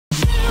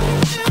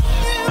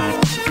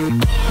Hola,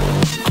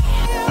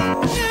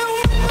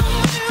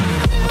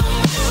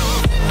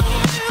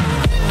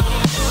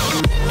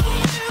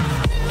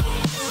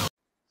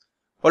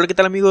 ¿qué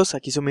tal amigos?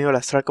 Aquí su amigo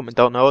AsTraL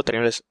comentado nuevo,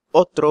 traerles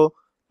otro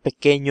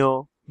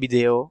pequeño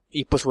video.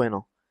 Y pues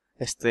bueno,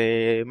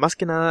 más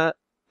que nada,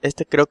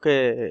 creo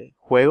que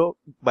juego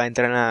va a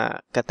entrar en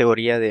la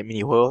categoría de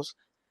minijuegos.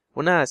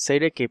 Una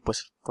serie que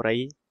pues por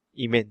ahí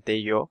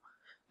inventé yo,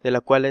 de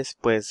la cual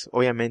pues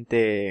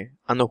obviamente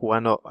ando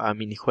jugando a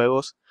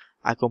minijuegos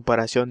a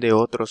comparación de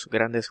otros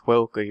grandes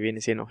juegos que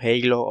vienen siendo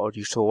Halo o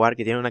Gears of War,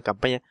 que tienen una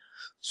campaña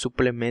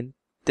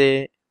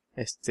suplemente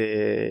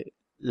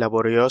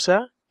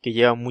laboriosa, que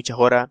lleva muchas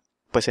horas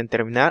pues en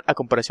terminar. A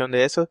comparación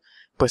de eso,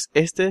 pues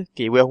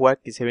que voy a jugar,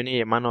 que se viene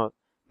llamando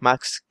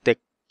Max the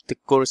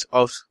Curse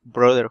of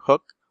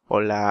Brotherhood, o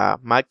la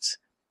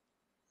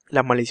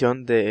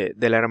maldición de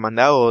la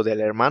hermandad o del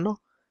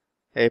hermano.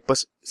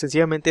 Pues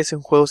sencillamente es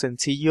un juego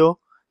sencillo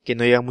que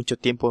no lleva mucho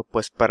tiempo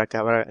pues para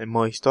acabar el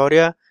modo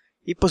historia,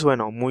 y pues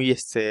bueno, muy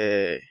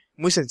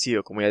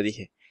sencillo, como ya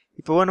dije.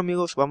 Y pues bueno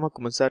amigos, vamos a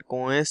comenzar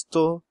con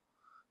esto.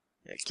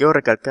 Quiero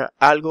recalcar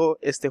algo: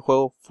 este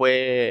juego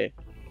fue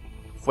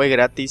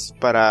gratis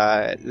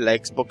para la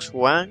Xbox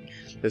One.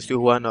 Lo estoy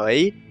jugando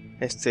ahí.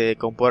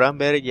 Como podrán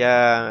ver,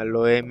 ya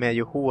lo he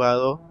medio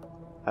jugado.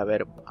 A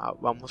ver,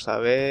 vamos a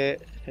ver,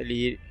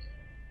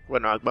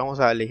 vamos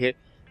a elegir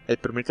el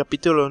primer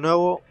capítulo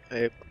nuevo.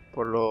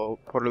 Por lo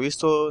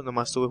visto,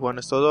 nomás estuve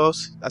jugando estos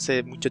dos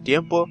hace mucho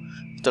tiempo.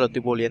 Esto lo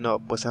estoy volviendo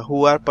pues a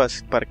jugar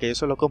para que yo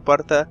se lo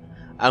comparta.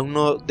 Aún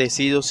no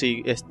decido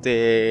si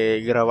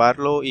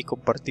grabarlo y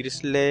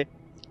compartirle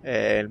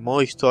el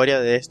modo historia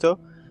de esto.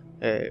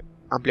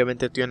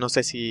 Ampliamente yo no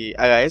sé si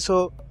haga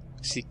eso.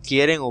 Si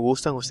quieren o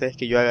gustan ustedes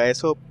que yo haga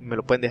eso, me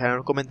lo pueden dejar en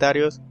los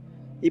comentarios.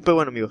 Y pues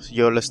bueno amigos,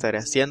 yo lo estaré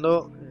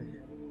haciendo.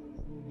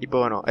 Y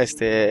pues bueno,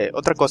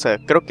 otra cosa,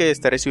 creo que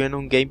estaré subiendo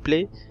un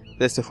gameplay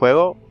de este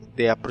juego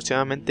de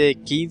aproximadamente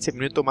 15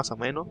 minutos más o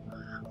menos,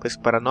 pues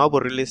para no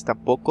aburrirles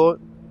tampoco.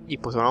 Y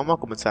pues bueno, vamos a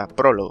comenzar.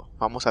 Prólogo.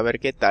 Vamos a ver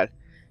qué tal,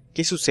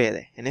 qué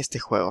sucede en este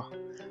juego.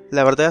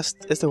 La verdad,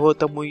 este juego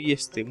está muy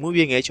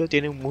bien hecho,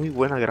 tiene muy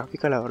buena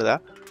gráfica, la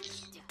verdad.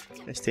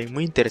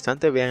 Muy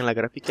interesante. Vean las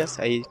gráficas,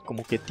 hay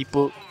como que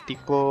tipo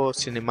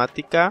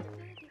cinemática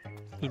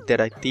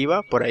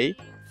interactiva por ahí.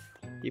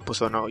 Y pues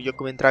bueno, yo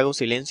como hago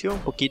silencio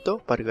un poquito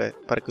para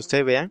que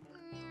ustedes vean.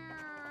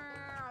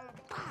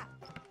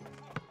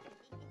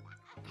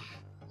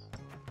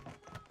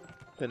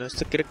 Bueno,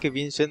 creo que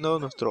viene siendo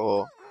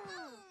nuestro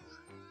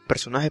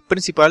personaje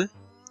principal.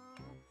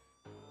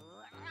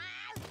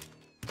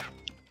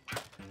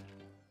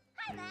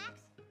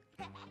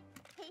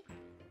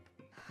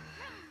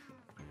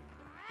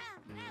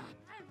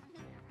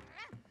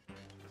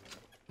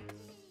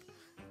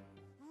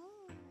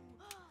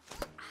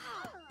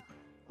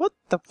 What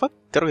the fuck?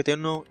 Creo que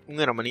tiene un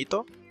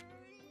hermanito.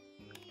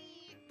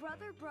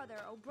 Brother,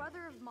 oh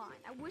brother of mine,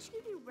 I wish you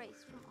could be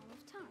erased from all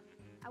of time.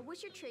 I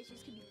wish your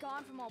traces could be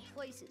gone from all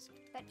places.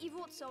 That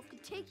evil itself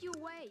could take you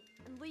away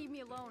and leave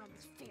me alone on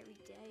this very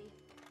day.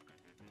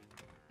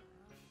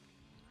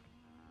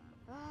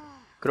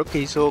 Creo que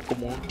hizo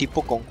como un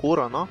tipo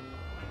conjuro, ¿no?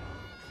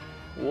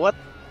 What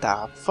the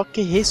fuck,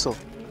 ¿qué es eso?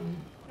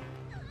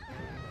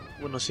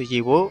 Bueno, se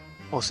llevó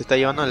o se está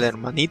llevando al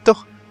hermanito.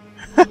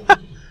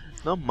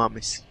 No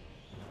mames.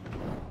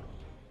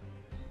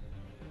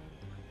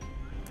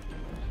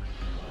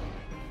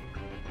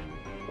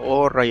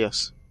 Oh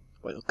rayos.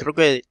 Bueno, creo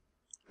que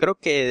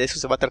de eso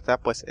se va a tratar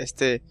pues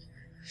este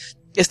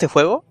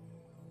juego.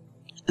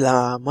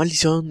 La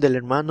maldición del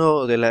hermano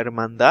o de la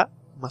hermandad,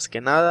 más que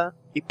nada.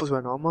 Y pues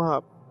bueno, vamos a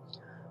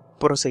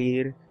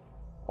proseguir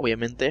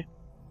obviamente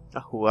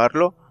a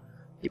jugarlo.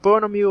 Y pues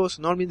bueno amigos,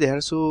 no olviden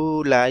dejar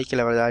su like, que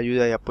la verdad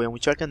ayuda y apoya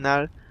mucho al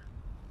canal.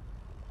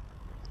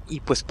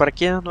 Y pues para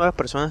que nuevas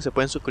personas se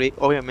pueden suscribir,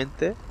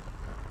 obviamente.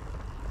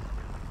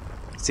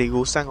 Si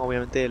gustan,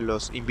 obviamente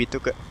los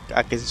invito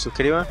a que se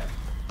suscriban.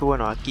 Pues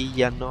bueno, aquí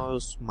ya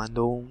nos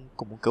mandó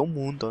como que un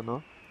mundo,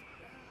 ¿no?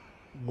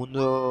 Un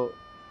mundo...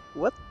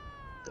 ¿What?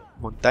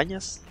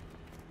 Montañas.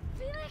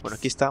 Bueno,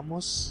 aquí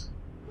estamos.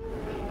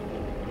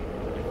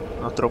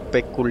 Nuestro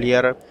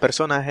peculiar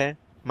personaje,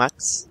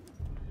 Max.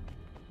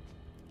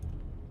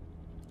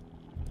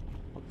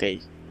 Ok.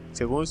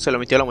 Según se lo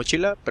metió a la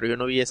mochila, pero yo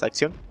no vi esa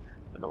acción.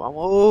 Bueno,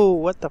 vamos.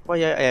 What the fuck,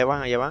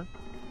 allá van.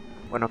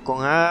 Bueno,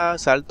 con A,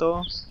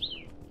 salto.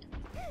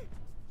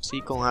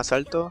 Sí, con A,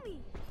 salto.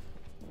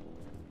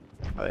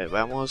 A ver,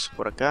 vamos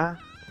por acá.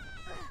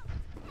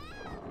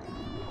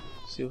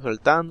 Sigo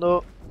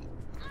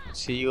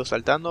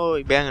saltando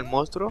y vean el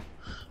monstruo.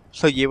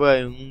 Lo lleva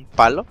en un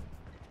palo.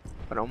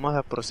 Bueno, vamos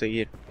a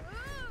proseguir.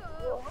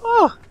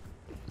 ¡Oh!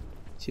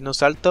 Si no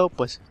salto,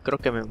 pues creo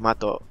que me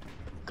mato.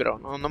 Creo,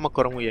 no me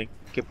acuerdo muy bien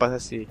qué pasa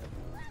si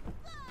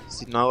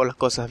no hago las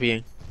cosas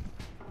bien.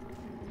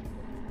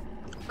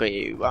 Ok,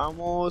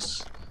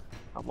 vamos.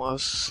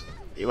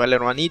 Y va el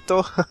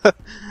hermanito.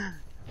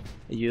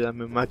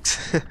 Ayúdame,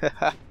 Max.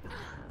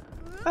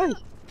 Ay.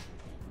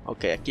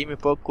 Ok, aquí me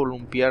puedo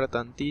columpiar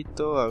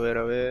tantito. A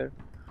ver.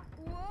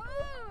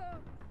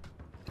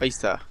 Ahí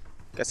está.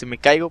 Casi me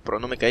caigo, pero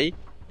no me caí.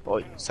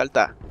 Uy,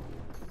 salta.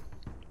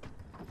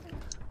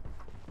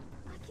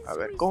 A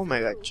ver, ¿cómo me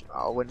agacho?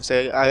 Ah, bueno,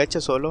 se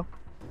agacha solo.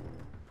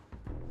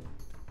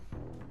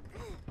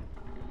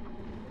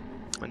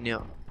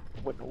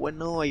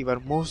 Bueno, ahí va el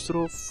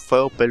monstruo.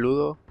 Fuego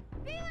peludo.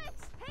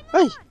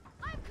 ¡Ay!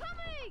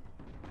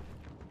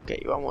 Ok,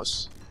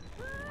 vamos.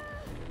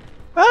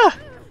 ¡Ah!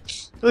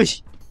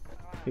 ¡Uy!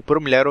 Y por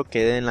un milagro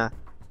quedé en la...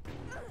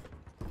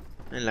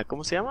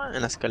 ¿Cómo se llama?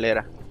 En la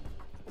escalera.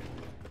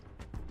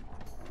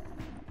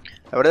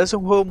 La verdad es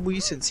un juego muy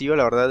sencillo,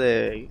 la verdad,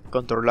 de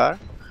controlar.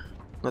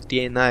 No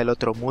tiene nada del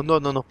otro mundo.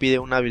 No nos pide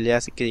una habilidad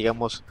así que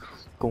digamos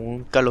como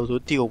un Call of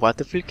Duty o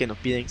Battlefield, que nos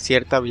piden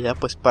cierta habilidad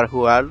pues para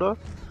jugarlo.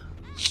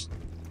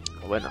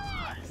 Bueno.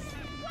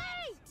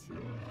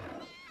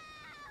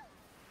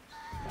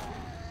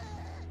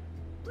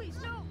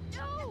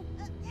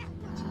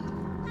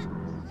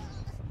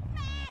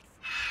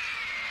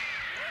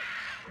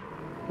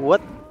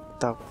 What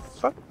the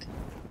fuck?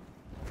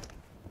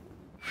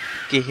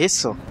 ¿Qué es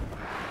eso?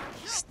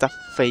 Está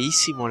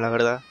feísimo, la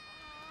verdad.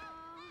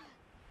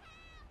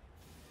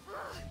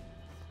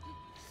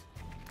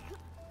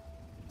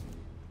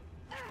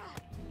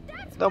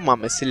 No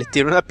mames, se les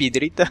tiró una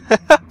piedrita.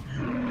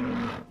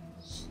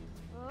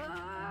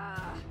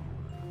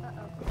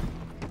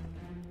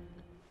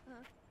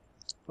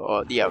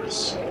 Oh,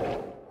 diablos.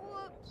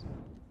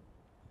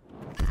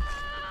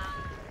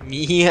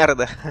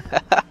 Mierda.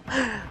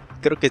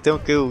 Creo que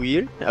tengo que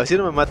huir. A ver si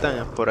no me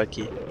matan por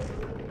aquí.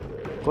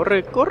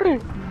 ¡Corre, corre!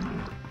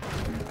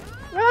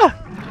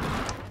 ¡Ah!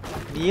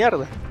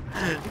 ¡Mierda!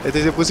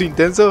 Este se puso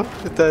intenso.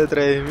 Está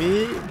detrás de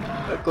mí.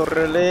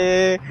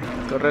 ¡Córrele!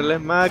 ¡Córrele,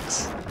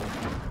 Max!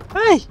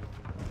 ¡Ay!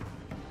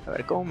 A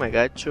ver cómo me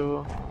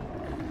agacho.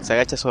 Se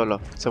agacha solo.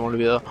 Se me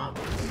olvidó.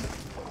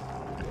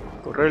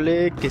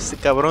 ¡Córrele! Que ese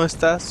cabrón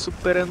está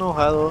súper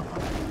enojado.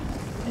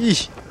 ¡Uy!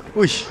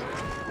 ¡Uy!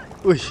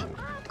 ¡Uy!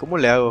 ¿Cómo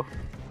le hago?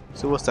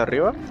 ¿Subo hasta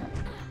arriba?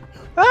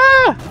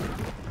 ¡Ah!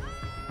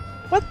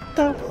 What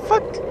the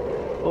fuck?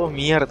 Oh,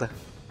 mierda.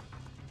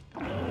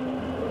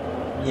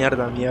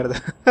 Mierda.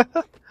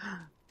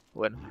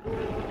 Bueno.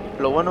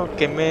 Lo bueno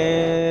que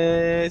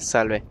me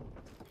salve.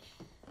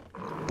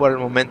 Por el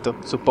momento,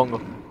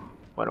 supongo.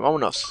 Bueno,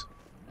 vámonos.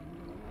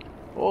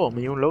 Oh,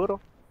 me dio un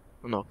logro.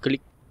 No,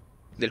 clic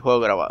del juego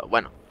grabado.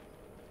 Bueno.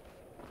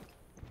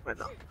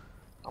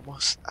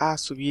 Vamos a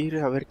subir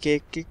a ver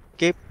qué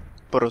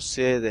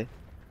procede.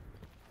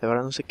 La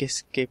verdad no sé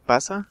qué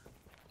pasa.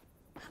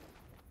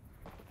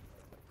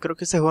 Creo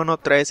que este juego no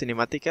trae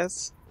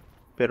cinemáticas,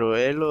 pero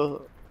es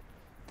lo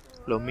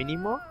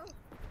mínimo.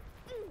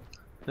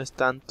 No es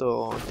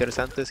tanto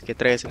interesante que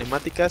trae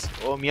cinemáticas.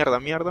 Oh, mierda,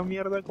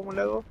 ¿cómo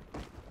le hago?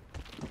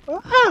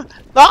 ¡Ah!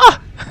 ¡No!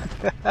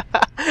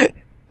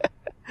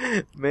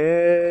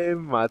 Me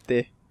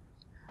maté.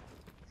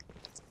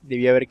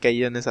 Debí haber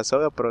caído en esa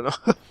soga, pero no.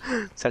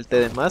 Salté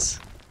de más.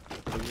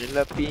 También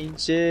la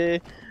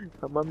pinche.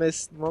 No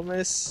mames.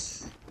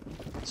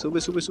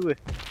 Sube.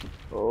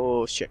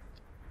 Oh, shit.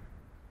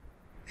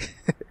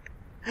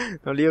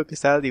 No le digo que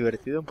estaba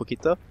divertido un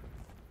poquito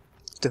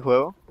este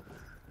juego.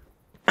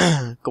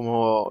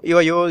 Como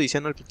iba yo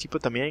diciendo al principio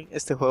también,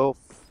 este juego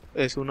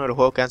es uno de los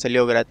juegos que han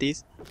salido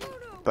gratis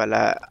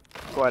para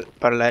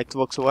la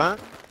Xbox One.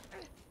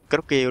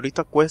 Creo que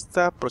ahorita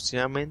cuesta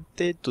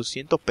aproximadamente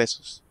 200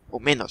 pesos o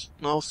menos,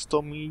 no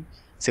estoy muy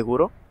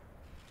seguro.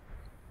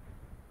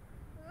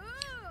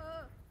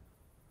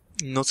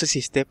 No sé si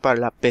esté para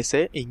la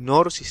PC,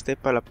 ignoro si esté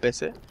para la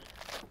PC.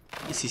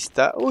 Y si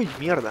está... Uy,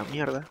 mierda.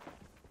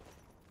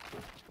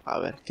 A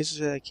ver, ¿qué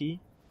sucede aquí?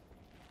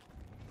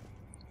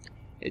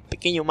 El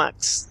pequeño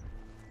Max.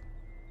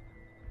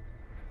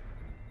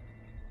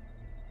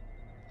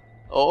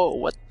 Oh,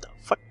 what the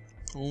fuck.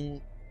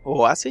 ¿Un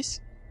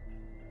oasis?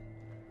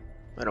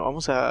 Bueno,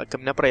 vamos a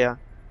caminar para allá.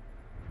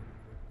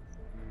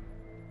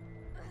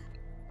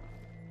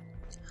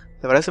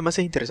 La verdad se me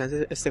hace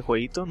interesante este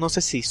jueguito. No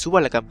sé si suba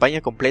la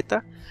campaña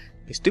completa.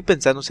 Estoy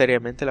pensando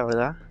seriamente, la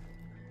verdad.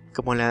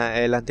 Como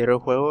el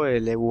anterior juego,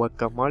 el de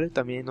Guacamole.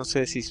 También no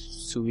sé si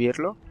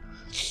subirlo.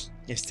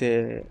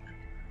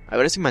 A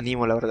ver si me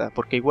animo, la verdad.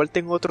 Porque igual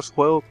tengo otros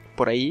juegos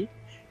por ahí.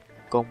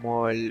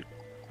 Como el...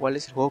 ¿Cuál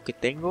es el juego que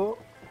tengo?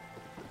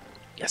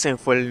 Ya se me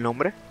fue el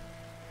nombre.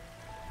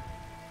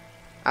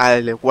 Ah,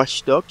 el de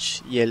Watch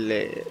Dogs y el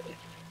de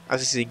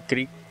Assassin's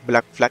Creed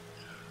Black Flag.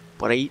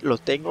 Por ahí lo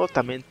tengo.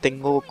 También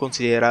tengo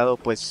considerado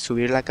pues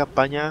subir la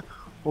campaña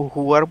o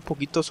jugar un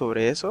poquito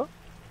sobre eso.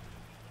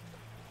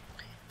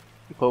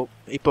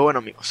 Y pues bueno,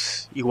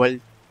 amigos,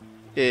 igual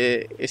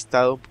he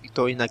estado un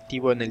poquito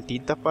inactivo en el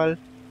Tintafall.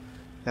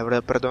 La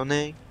verdad,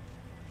 perdonen.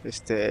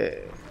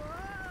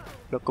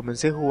 Lo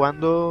comencé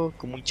jugando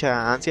con muchas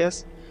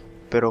ansias,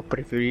 pero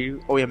preferí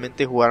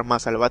obviamente jugar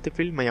más al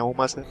Battlefield. Me llamó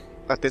más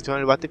la atención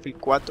el Battlefield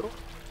 4.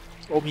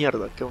 Oh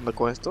mierda, ¿qué onda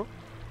con esto?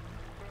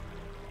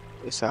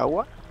 ¿Es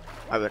agua?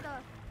 A ver.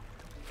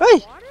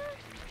 ¡Ay!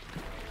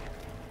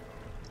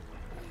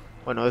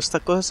 Bueno, esta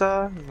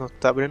cosa nos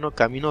está abriendo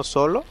camino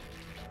solo.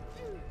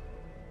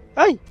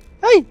 ¡Ay!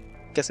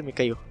 ¡Ay! ¿Qué se me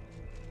cayó?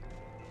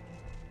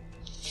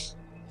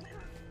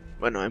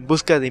 Bueno, en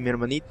busca de mi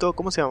hermanito.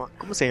 ¿Cómo se llama?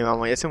 ¿Cómo se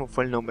llamaba? Ya se me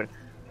fue el nombre.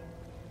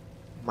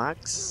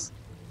 Max.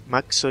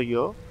 Max soy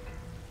yo.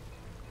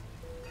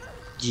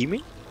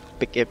 Jimmy.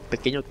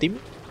 Pequeño Timmy.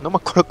 No me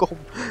acuerdo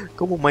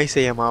cómo Mike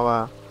se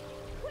llamaba.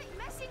 Quit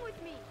messing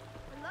with me.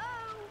 Hello?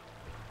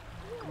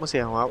 ¿Cómo se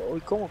llamaba?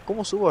 Uy,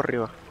 ¿cómo subo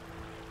arriba?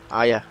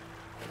 Ah, ya.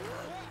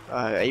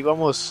 Ah, ahí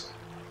vamos.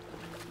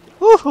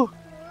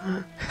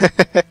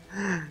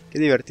 Qué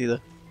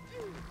divertido.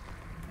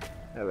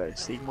 A ver,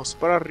 seguimos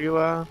para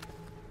arriba.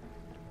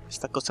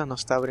 Esta cosa no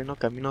está abriendo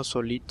camino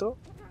solito.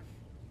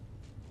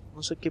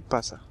 No sé qué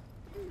pasa.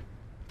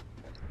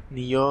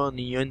 Ni yo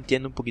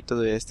entiendo un poquito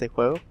de este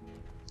juego.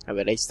 A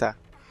ver, ahí está.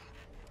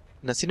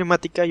 Una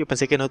cinemática. Yo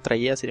pensé que no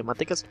traía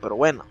cinemáticas, pero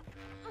bueno.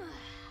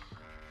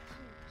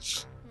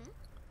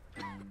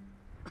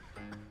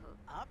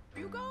 Up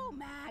you go,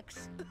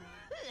 Max.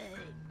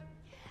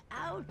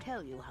 I'll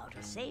tell you how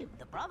to save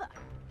the brother.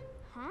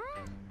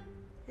 Huh?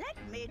 Let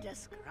me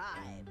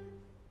describe.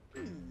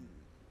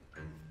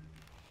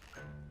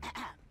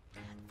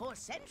 For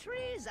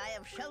centuries, I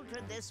have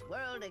sheltered this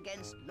world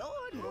against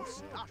Lord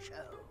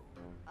Mustachio.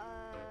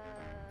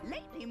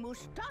 Lately,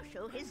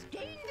 Mustachio has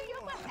gained the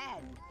upper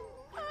hand.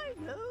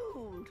 I'm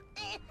old.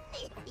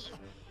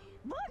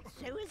 But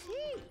so is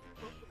he.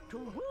 To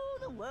rule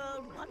the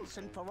world once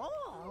and for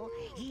all,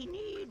 he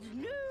needs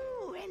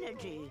new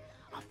energy,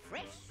 a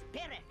fresh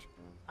spirit,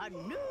 a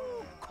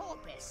new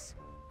corpus.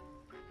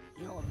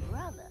 Your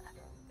brother,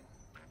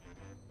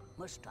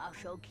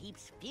 Mustachio,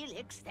 keeps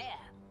Felix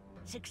there.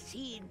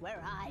 Succeed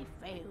where I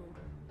failed.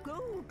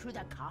 Go to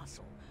the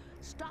castle.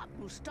 Stop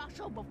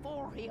Mustachio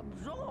before he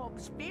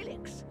absorbs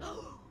Felix.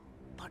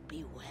 But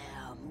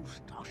beware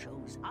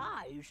Mustachio's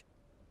eyes.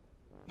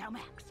 Now,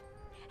 Max,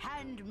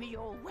 hand me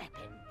your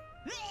weapon.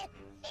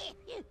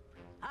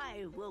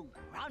 I will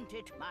grant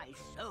it my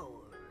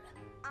soul.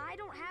 I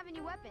don't have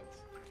any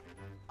weapons.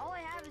 All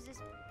I have is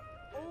this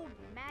old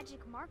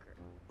magic marker.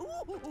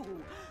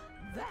 Ooh,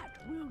 that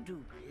will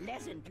do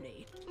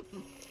pleasantly.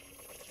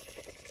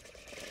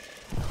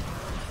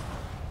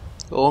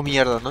 Oh,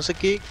 mierda, no sé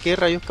qué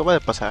rayos acaba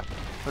de pasar.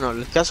 Bueno,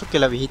 el caso que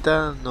la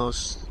viejita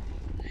nos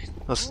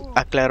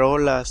aclaró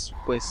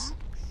pues,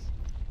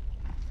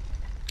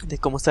 de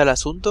cómo está el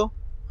asunto.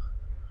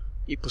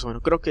 Y pues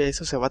bueno, creo que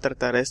eso se va a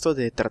tratar, esto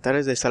de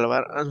tratar de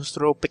salvar a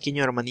nuestro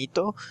pequeño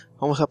hermanito.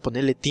 Vamos a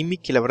ponerle Timmy,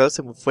 que la verdad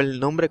se me fue el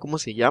nombre, cómo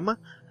se llama.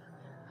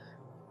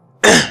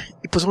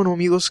 Y pues bueno,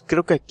 amigos,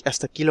 creo que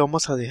hasta aquí lo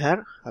vamos a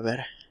dejar. A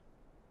ver.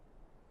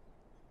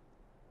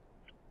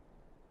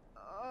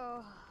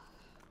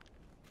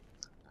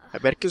 A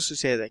ver qué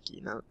sucede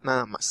aquí,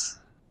 nada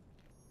más.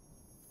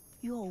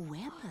 Your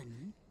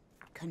weapon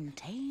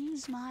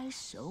contains my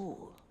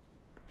soul.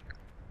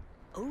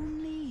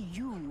 Only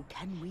you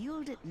can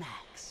wield it,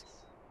 Max.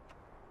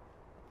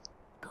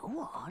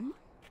 Go on,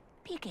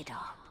 pick it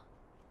up.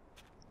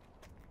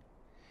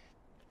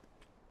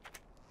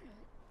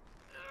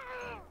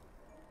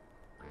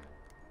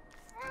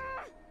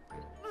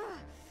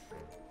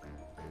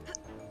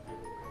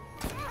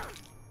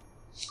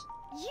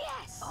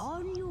 Yes!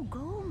 On you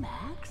go,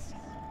 Max.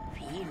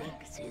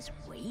 Felix is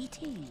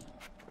waiting.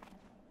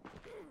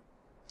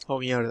 Oh,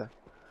 mierda.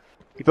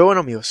 Y pues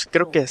bueno, amigos,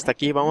 creo que hasta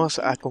aquí vamos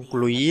a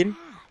concluir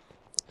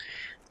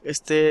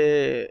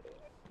este,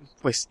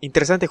 pues,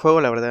 interesante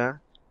juego, la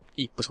verdad.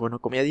 Y pues bueno,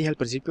 como ya dije al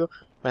principio,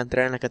 va a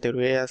entrar en las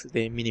categorías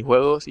de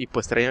minijuegos y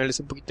pues trayéndoles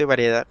un poquito de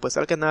variedad pues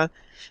al canal.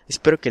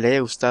 Espero que le haya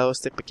gustado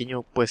este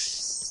pequeño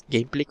pues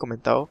gameplay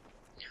comentado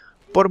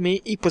por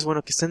mí. Y pues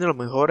bueno, que estén de lo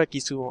mejor.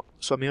 Aquí su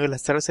amigo de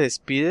AsTraL se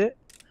despide.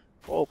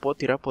 Oh, puedo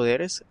tirar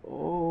poderes.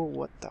 Oh,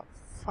 what the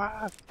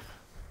fuck.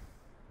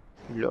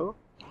 Y luego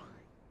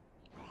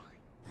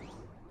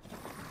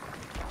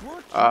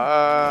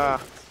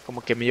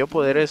como que me dio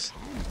poderes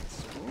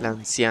la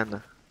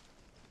anciana.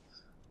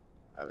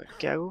 A ver,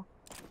 ¿qué hago?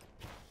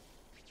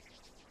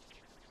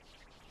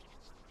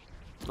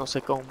 No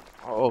sé cómo.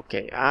 Ok,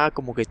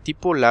 como que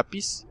tipo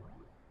lápiz,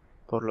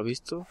 por lo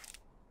visto.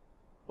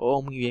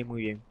 Oh, muy bien,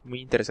 muy bien.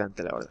 Muy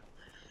interesante, la verdad.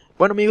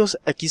 Bueno, amigos,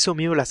 aquí su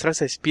amigo AsTraL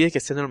se despide, que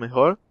estén en lo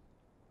mejor.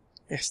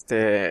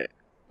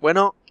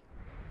 Bueno,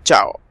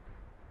 chao.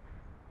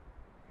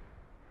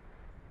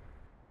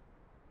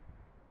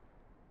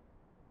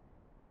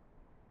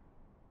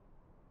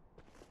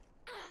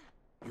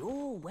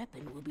 Your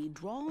weapon will be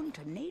drawn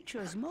to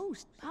nature's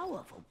most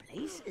powerful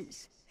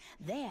places.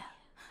 There,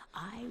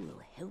 I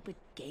will help it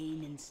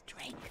gain in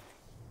strength.